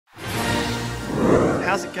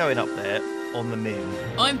how's it going up there on the moon?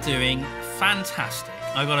 I'm doing fantastic.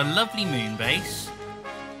 I've got a lovely moon base.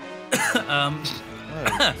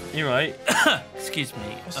 You're right. Excuse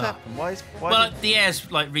me. What's happened? Why well, the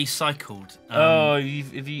air's like recycled.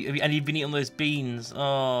 You've been eating those beans.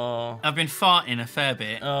 Oh. I've been farting a fair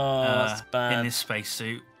bit. Oh, that's bad. In this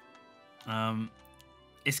spacesuit.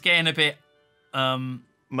 It's getting a bit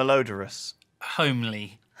malodorous,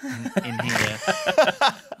 homely in here.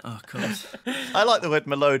 Oh God. I like the word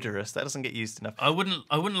malodorous. That doesn't get used enough. I wouldn't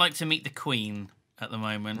like to meet the Queen at the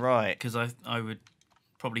moment, right? Because I would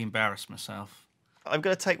probably embarrass myself. I'm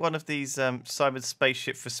going to take one of these Simon's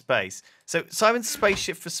Spaceship for Space. So Simon's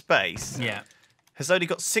Spaceship for Space has only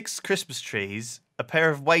got 6 Christmas trees, a pair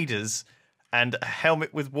of waders, and a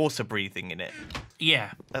helmet with water breathing in it.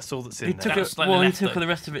 Yeah. That's all that's in there. He took the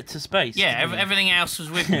rest of it to space. Yeah, everything else was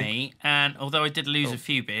with me, and although I did lose a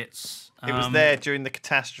few bits... it was there during the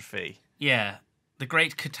catastrophe. Yeah, the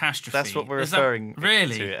Great Catastrophe. That's what we're referring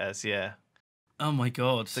to it as, yeah. Oh my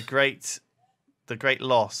God. The great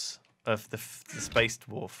loss of the space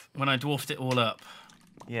dwarf. When I dwarfed it all up.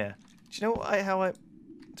 Yeah. Do you know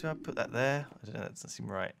do I put that there? I don't know, that doesn't seem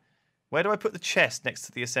right. Where do I put the chest next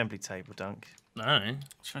to the assembly table, Dunk? I don't know.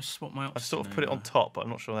 Should I swap my option? I've sort of put it on top, but I'm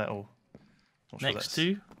not sure that'll... Next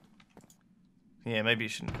to? Yeah, maybe it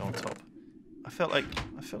shouldn't go on top. I feel like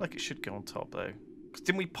it should go on top, though. Because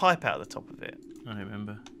didn't we pipe out the top of it? I don't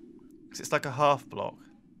remember. Because it's like a half block.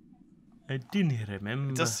 I didn't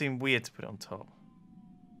remember. It does seem weird to put it on top.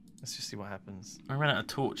 Let's just see what happens. I ran out of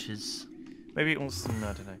torches. Maybe it wants to... No,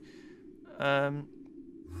 I don't know.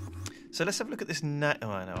 So let's have a look at this nail. Oh,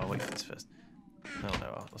 I know. I'll wait for this first. No,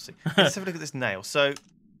 I'll see. Let's have a look at this nail. So,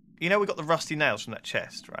 you know we got the rusty nails from that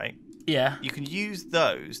chest, right? Yeah. You can use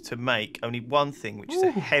those to make only one thing, which is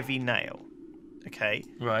a heavy nail. Okay?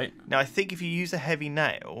 Right. Now, I think if you use a heavy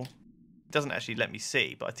nail... It doesn't actually let me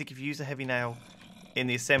see, but I think if you use a heavy nail in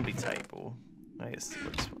the assembly table...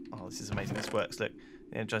 Oh, this is amazing. This works. Look.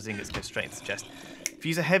 The energized ingots go straight into the chest. If you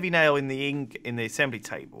use a heavy nail in the assembly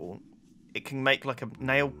table, it can make like a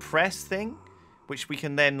nail press thing, which we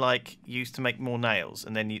can then like use to make more nails,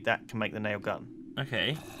 and then that can make the nail gun.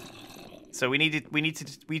 Okay. So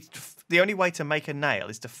the only way to make a nail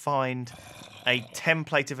is to find a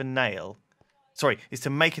template of a nail. Sorry, is to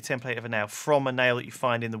make a template of a nail from a nail that you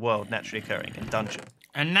find in the world naturally occurring in dungeon.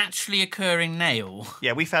 A naturally occurring nail?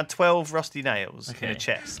 Yeah, we found 12 rusty nails in a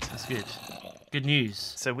chest. That's good. Good news.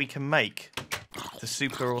 So we can make the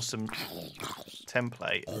super awesome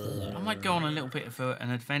template. I might go on a little bit of an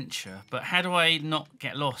adventure, but how do I not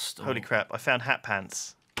get lost? Holy crap, I found hat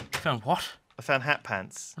pants. You found what? I found hat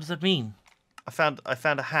pants. What does that mean? I found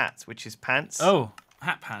a hat, which is pants. Oh.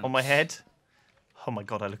 Hat pants. On my head. Oh my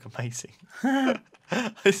God, I look amazing.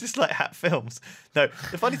 This is like Hat Films. No,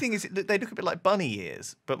 the funny thing is they look a bit like bunny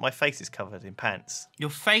ears, but my face is covered in pants.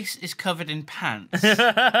 Your face is covered in pants?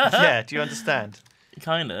 Yeah, do you understand?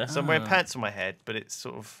 Kinda. So I'm wearing pants on my head, but it's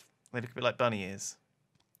sort of, they look a bit like bunny ears.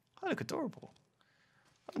 I look adorable.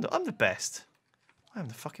 I'm the best. I'm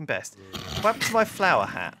the fucking best. What happened to my flower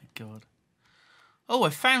hat? God. Oh, I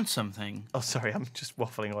found something. Oh, sorry, I'm just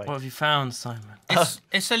waffling away. What have you found, Simon?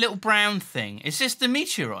 It's a little brown thing. Is this the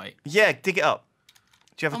meteorite? Yeah, dig it up.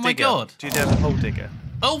 Do you have a digger? Oh my God. Do you have a hole digger?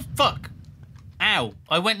 Oh, fuck. Ow.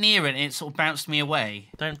 I went near it and it sort of bounced me away.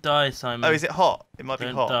 Don't die, Simon. Oh, is it hot? It might be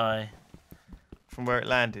hot. Don't die. From where it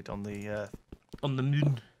landed on the... on the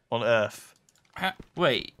moon. On Earth.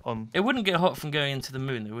 Wait. It wouldn't get hot from going into the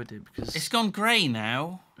moon, though, would it? Because it's gone grey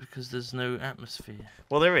now. Because there's no atmosphere.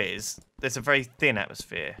 Well, there is. There's a very thin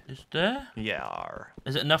atmosphere. Is there? Yeah.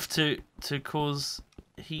 Is it enough to cause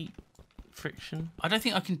heat friction? I don't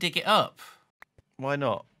think I can dig it up. Why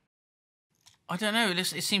not? I don't know. It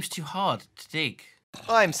seems too hard to dig.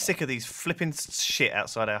 I'm sick of these flipping shit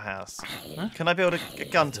outside our house. Huh? Can I build a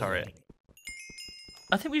gun turret?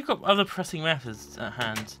 I think we've got other pressing matters at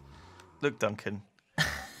hand. Look, Duncan.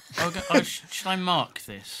 Should I mark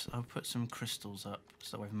this? I'll put some crystals up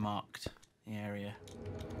so I've marked the area.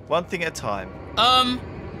 One thing at a time.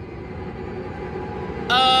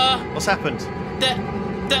 What's happened?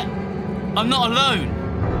 I'm not alone.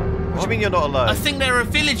 What do you mean you're not alone? I think there are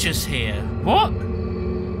villagers here. What?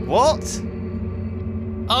 What?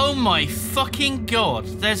 Oh my fucking God.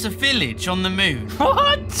 There's a village on the moon.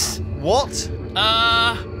 What? What?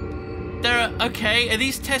 Okay, are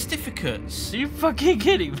these testificates? Are you fucking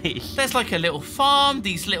kidding me? There's like a little farm,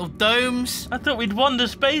 these little domes. I thought we'd won the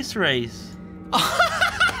space race.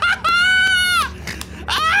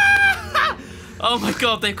 Oh my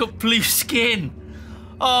God, they've got blue skin.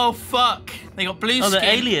 Oh fuck, they got blue skin. Oh, they're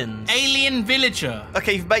aliens. Alien villager.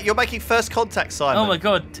 Okay, you're making first contact, Simon. Oh my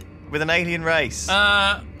God. with an alien race.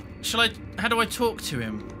 Shall I? How do I talk to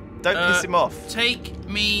him? Don't piss him off. Take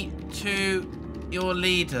me to your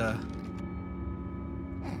leader.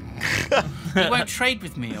 He won't trade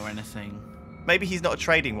with me or anything. Maybe he's not a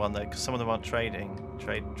trading one though, because some of them aren't trading.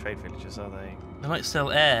 Trade villagers, are they? They might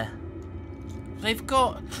sell air. They've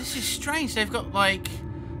got. This is strange. They've got like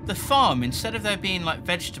the farm. Instead of there being like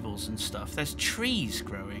vegetables and stuff, there's trees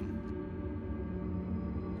growing.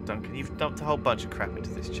 Duncan, you've dumped a whole bunch of crap into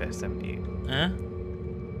this chest, haven't you? Huh?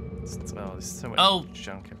 Oh, there's so much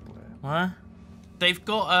junk everywhere. What? They've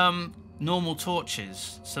got normal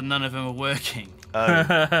torches, so none of them are working.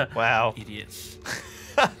 Oh, wow. Idiots.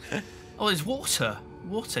 Oh, there's water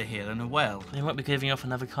here and a well. They might be giving off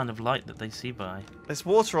another kind of light that they see by. There's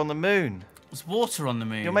water on the moon. There's water on the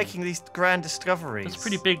moon. You're making these grand discoveries. It's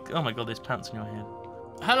pretty big. Oh my god, there's plants on your head.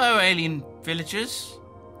 Hello, alien villagers.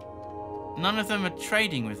 None of them are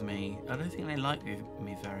trading with me. I don't think they like me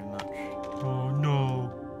very much. Oh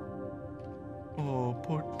no. Oh,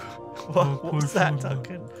 poor... What was that,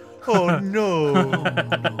 Duncan? Oh no.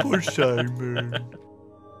 Poor Simon.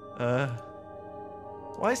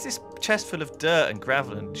 Why is this chest full of dirt and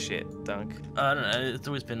gravel and shit, Dunk? I don't know, it's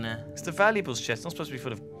always been there. It's the valuables chest, not supposed to be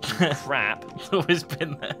full of crap. It's always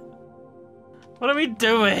been there. What are we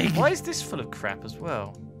doing? Why is this full of crap as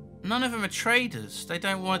well? None of them are traders. They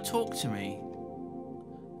don't want to talk to me.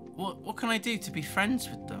 What can I do to be friends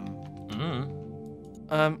with them?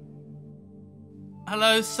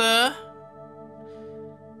 Hello, sir.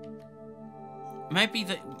 Maybe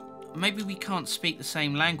we can't speak the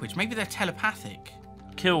same language. Maybe they're telepathic.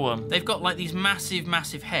 Kill one. They've got like these massive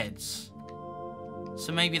heads.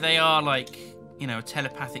 So maybe they are like, you know, a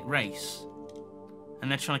telepathic race.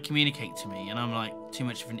 And they're trying to communicate to me, and I'm like too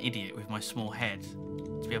much of an idiot with my small head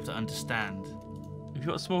to be able to understand. Have you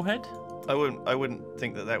got a small head? I wouldn't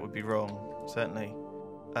think that would be wrong, certainly.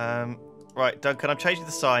 Right, Duncan, I'm changing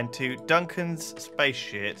the sign to Duncan's space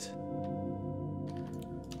shit.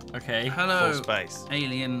 Okay. Hello, For space.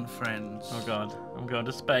 alien friends. Oh god, I'm going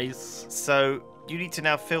to space. So you need to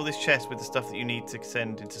now fill this chest with the stuff that you need to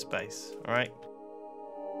send into space. All right.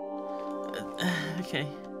 Okay.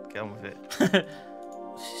 Get on with it.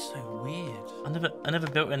 This is so weird. I never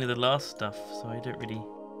built any of the last stuff, so I don't really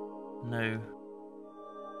know.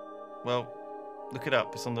 Well, look it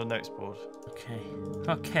up. It's on the notes board. Okay.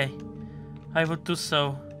 Okay. I will do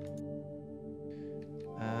so.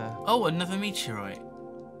 Oh, another meteorite.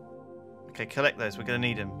 Okay, collect those. We're going to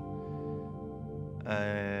need them.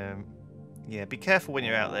 Yeah, be careful when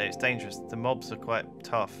you're out there. It's dangerous. The mobs are quite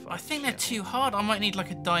tough. I think they're too hard. I might need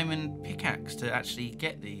like a diamond pickaxe to actually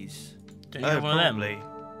get these. Don't you have one of them? probably.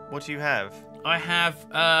 What do you have? I have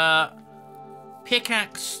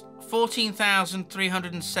pickaxe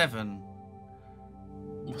 14,307.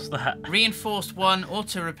 What's that? Reinforced 1,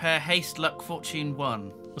 auto repair, haste, luck, fortune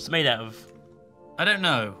 1. What's it made out of? I don't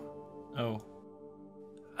know. Oh.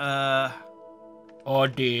 Oh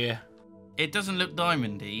dear. It doesn't look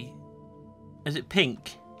diamondy. Is it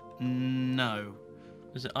pink? No.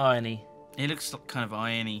 Is it irony? It looks like kind of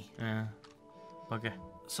irony. Yeah. Okay.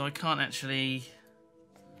 So I can't actually.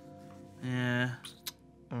 Yeah.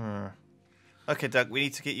 Okay, Doug. We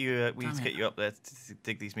need to get you. We need to get you up there to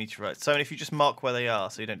dig these meteorites. So if you just mark where they are,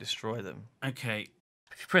 so you don't destroy them. Okay.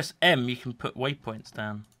 If you press M, you can put waypoints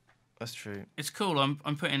down. That's true. It's cool.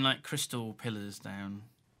 I'm putting like crystal pillars down.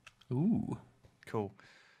 Ooh. Cool.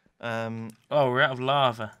 Oh, we're out of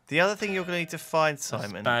lava. The other thing you're going to need to find,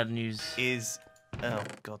 Simon, That's bad news. is... Oh,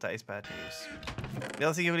 God, that is bad news. The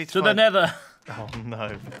other thing you're going to need to To find... the nether. Oh,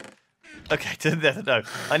 no. Okay, to the nether, no.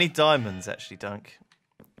 I need diamonds, actually, Dunk.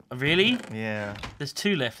 Really? Yeah. There's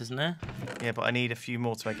 2 left, isn't there? Yeah, but I need a few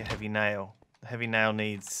more to make a heavy nail. The heavy nail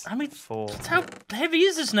needs 4. How heavy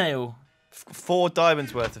is this nail? 4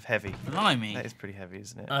 diamonds worth of heavy. Blimey. That is pretty heavy,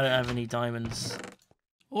 isn't it? I don't have any diamonds.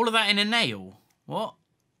 All of that in a nail? What?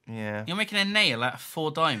 Yeah. You're making a nail out of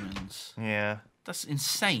 4 diamonds? Yeah. That's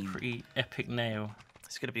insane. Pretty epic nail.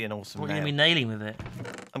 It's going to be an awesome What are nail. you going to be nailing with it?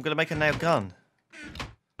 I'm going to make a nail gun.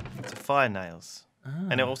 To fire nails. Ah.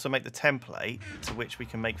 And it'll also make the template to which we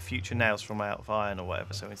can make future nails from out of iron or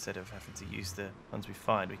whatever. So instead of having to use the ones we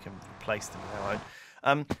find, we can replace them with our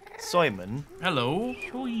own. Simon. Hello.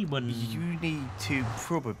 Simon. You need to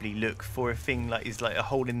probably look for a thing like a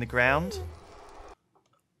hole in the ground.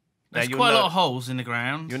 There's quite a lot of holes in the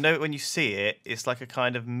ground. You'll know it when you see it. It's like a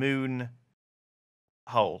kind of moon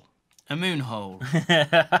hole. A moon hole.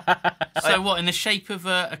 So what, in the shape of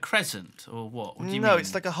a crescent, or what? What do you mean? No,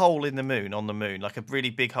 it's like a hole in the moon, on the moon, like a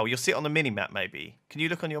really big hole. You'll see it on the mini-map, maybe. Can you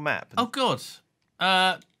look on your map? Oh, God.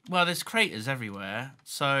 Well, there's craters everywhere,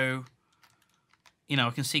 so, you know,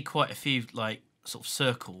 I can see quite a few, like, sort of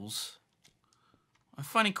circles. I'm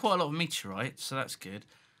finding quite a lot of meteorites, so that's good.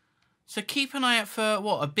 So keep an eye out for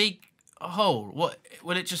what, a big hole. What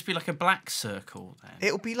will it just be like a black circle then?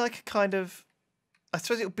 It'll be like a kind of. I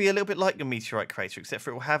suppose it'll be a little bit like your meteorite crater, except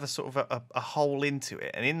for it will have a sort of a hole into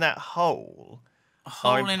it, and in that hole, A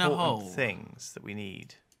hole are in a important hole. things that we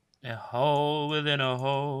need. A hole within a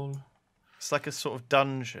hole. It's like a sort of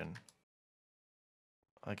dungeon,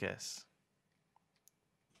 I guess.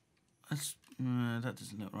 That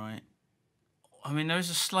doesn't look right. I mean, there is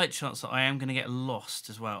a slight chance that I am going to get lost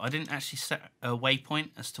as well. I didn't actually set a waypoint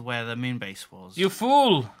as to where the moon base was. You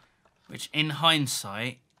fool! Which, in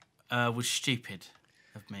hindsight, was stupid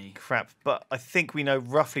of me. Crap, but I think we know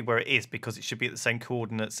roughly where it is because it should be at the same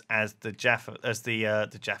coordinates as the Jaffa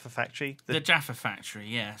factory. The Jaffa factory,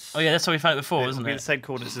 yes. Oh yeah, that's what we found it before, It'll isn't be it? the same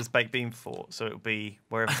coordinates as Baked Bean Fort, so it'll be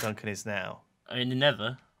wherever Duncan is now. In the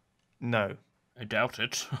Nether. No. I doubt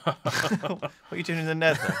it. What are you doing in the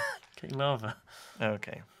Nether? Getting lava.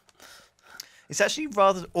 Okay. It's actually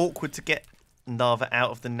rather awkward to get lava out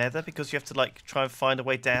of the Nether because you have to like try and find a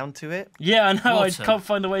way down to it. Yeah, I know. Water. I can't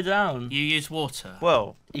find a way down. You use water.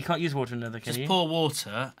 Well, You can't use water in the Nether, can Just you? pour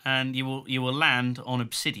water, and you will land on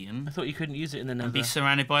obsidian I thought you couldn't use it in the Nether. and be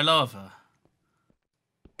surrounded by lava.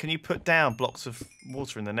 can you put down blocks of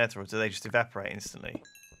water in the Nether, or do they just evaporate instantly?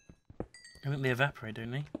 I think they evaporate, don't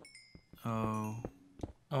they? Oh.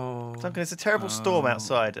 Oh. Duncan, it's a terrible storm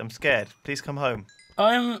outside. I'm scared. Please come home.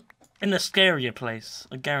 I'm in a scarier place.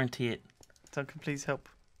 I guarantee it. Duncan, please help.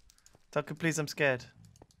 Duncan, please, I'm scared.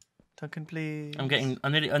 Duncan, please. I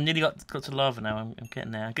nearly got to lava now. I'm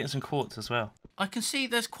getting there. I'm getting some quartz as well. I can see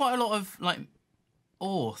there's quite a lot of, like,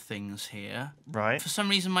 ore things here. Right. For some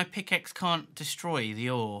reason, my pickaxe can't destroy the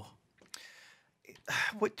ore.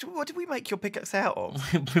 What did we make your pickaxe out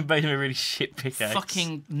of? We made him a really shit pickaxe.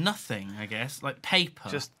 Fucking nothing, I guess. Like paper.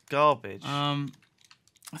 Just garbage. I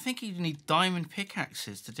think you need diamond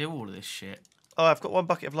pickaxes to do all of this shit. Oh, I've got one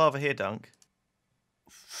bucket of lava here, Dunk.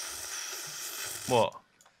 What?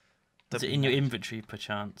 Is it in your inventory,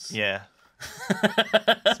 perchance? Yeah.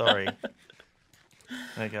 Sorry.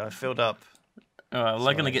 There you go. I filled up. All right, well,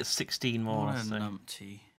 I'm going to Sorry. get 16 more. What a So.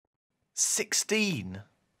 numpty. 16.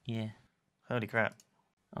 Yeah, Holy crap.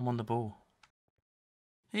 I'm on the ball.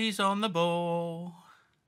 He's on the ball.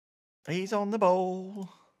 He's on the ball.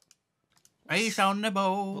 He's on the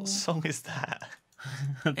ball. What song is that?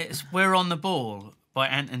 It's We're on the Ball by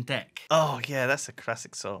Ant and Dec. Oh, yeah, that's a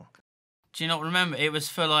classic song. Do you not remember? It was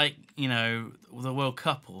for, like, you know, the World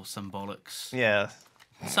Cup or some bollocks. Yeah.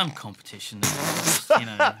 Some competition that was, you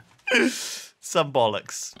know. Some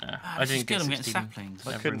bollocks. I didn't get I'm getting 16. saplings.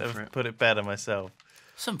 I Never couldn't in for have it. put it better myself.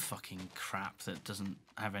 Some fucking crap that doesn't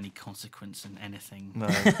have any consequence in anything. No,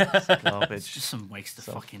 it's It's garbage. just some waste of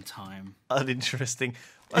fucking time. Uninteresting.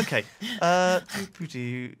 Okay.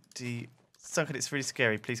 Duncan, it's really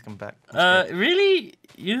scary. Please come back. I'm scared. Really?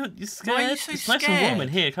 You're scared? Why are you so It's nice and warm in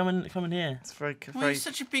scared? here. Come in here. It's very, Why are very you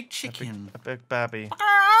such a big chicken? a big babby.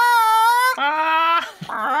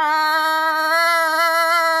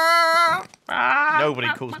 Nobody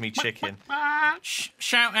calls me chicken.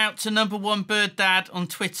 Shout out to #1 Bird Dad on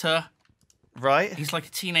Twitter. Right? He's like a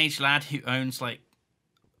teenage lad who owns like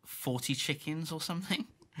 40 chickens or something.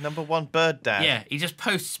 #1 bird dad. Yeah, he just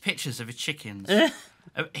posts pictures of his chickens.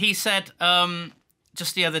 He said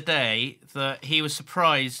just the other day that he was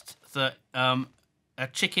surprised that a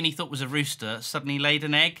chicken he thought was a rooster suddenly laid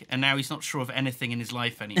an egg, and now he's not sure of anything in his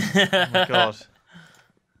life anymore. Oh my god.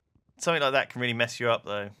 Something like that can really mess you up,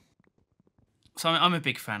 though. So I'm a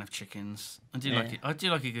big fan of chickens. I do Yeah. like it. I do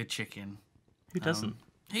like a good chicken. Who doesn't?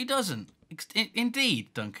 Who doesn't?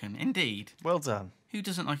 Indeed, Duncan. Indeed. Well done. Who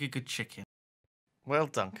doesn't like a good chicken? Well,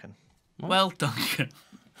 Duncan. What? Well, Duncan.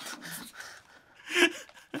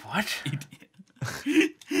 What?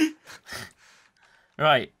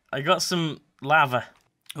 Right, I got some lava.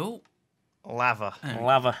 Oh, Lava.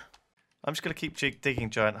 Lava. I'm just going to keep digging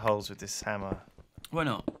giant holes with this hammer. why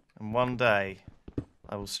not? And one day,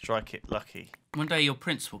 I will strike it lucky. One day your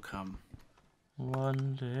prince will come.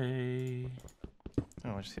 One day.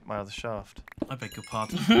 Oh, I just hit my other shaft. I beg your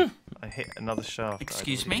pardon. I hit another shaft. that I'd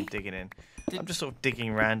Excuse already me? been digging in. Did- I'm just sort of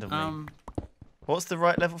digging randomly. What's the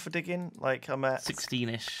right level for digging? Like, I'm at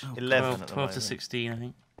 16-ish. 11 12, at the 12 to moment. 16, I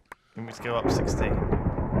think. You want me to go up 16?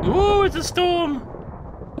 Ooh, it's a storm!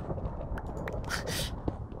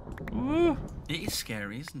 Ooh. It is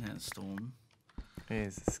scary, isn't it, Storm? It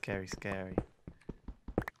is scary, scary.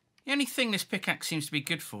 The only thing this pickaxe seems to be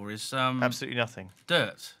good for is Absolutely nothing.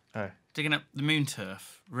 dirt. Oh. Digging up the moon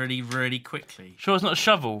turf really, really quickly. Sure, it's not a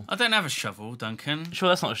shovel. I don't have a shovel, Duncan. Sure,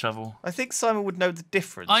 that's not a shovel. I think Simon would know the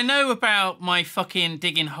difference. I know about my fucking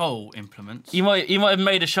digging hole implements. You might have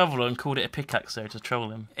made a shovel and called it a pickaxe though to troll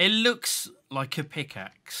him. It looks like a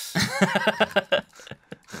pickaxe. God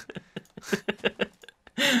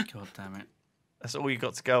damn it. That's all you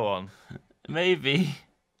got to go on. Maybe.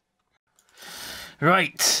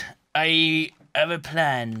 Right, I have a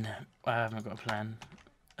plan. I haven't got a plan.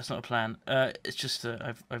 That's not a plan. It's just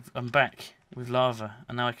I'm back with lava,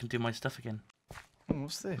 and now I can do my stuff again.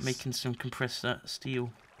 What's this? Making some compressed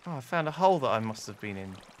steel. Oh, I found a hole that I must have been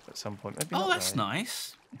in at some point. Maybe not, That's though.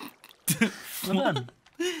 nice. Well done.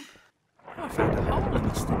 I found a hole in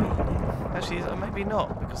this thing. Actually, maybe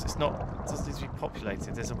not, because it doesn't need to be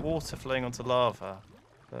populated. There's a water flowing onto lava.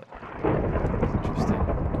 But interesting.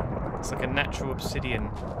 It's like a natural obsidian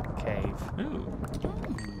cave. Ooh,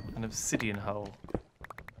 An obsidian hole.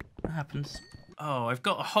 that happens. Oh, I've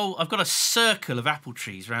got a circle of apple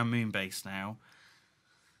trees around Moonbase now.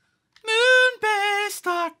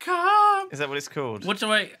 Moonbase.com. Is that what it's called?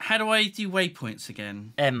 How do I do waypoints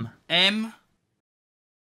again? M.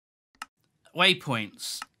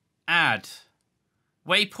 Waypoints. Add.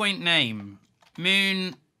 Waypoint name.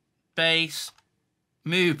 Moonbase.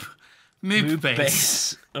 Moob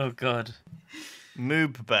base. Oh god.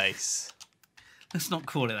 Moob base. Let's not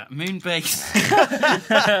call it that. Moonbase.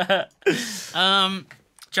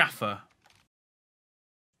 Jaffa.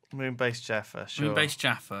 Moonbase Jaffa, sure. Moonbase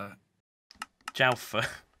Jaffa. Jalfa.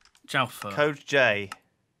 Jalfa. Code J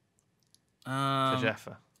for Um,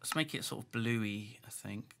 Jaffa. let's make it sort of bluey, I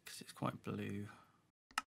think, because it's quite blue.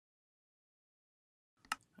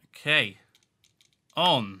 Okay.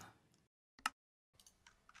 On.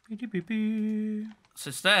 So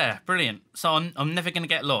it's there. Brilliant. So I'm never going to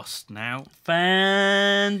get lost now.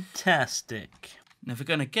 Fantastic. Never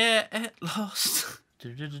going to get lost.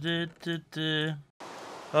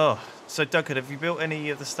 Oh, so Duncan, have you built any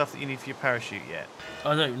of the stuff that you need for your parachute yet?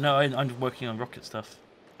 I don't know. I'm working on rocket stuff.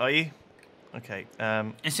 Are you? Okay.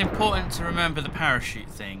 It's important to remember the parachute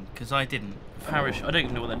thing, because I didn't. Parachute. I don't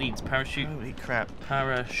even know what that means. Parachute. Holy crap.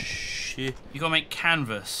 Parachute. You got to make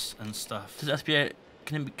canvas and stuff. Does it have to be a...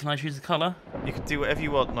 Can I choose the colour? You can do whatever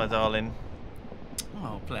you want, my darling.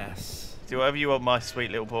 Oh, bless. Do whatever you want, my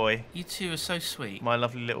sweet little boy. You two are so sweet. My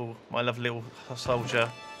lovely little soldier.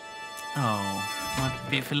 Oh, my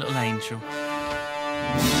beautiful little angel.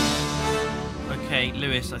 Okay,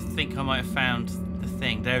 Lewis, I think I might have found the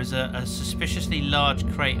thing. There's a suspiciously large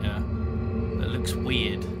crater that looks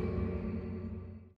weird.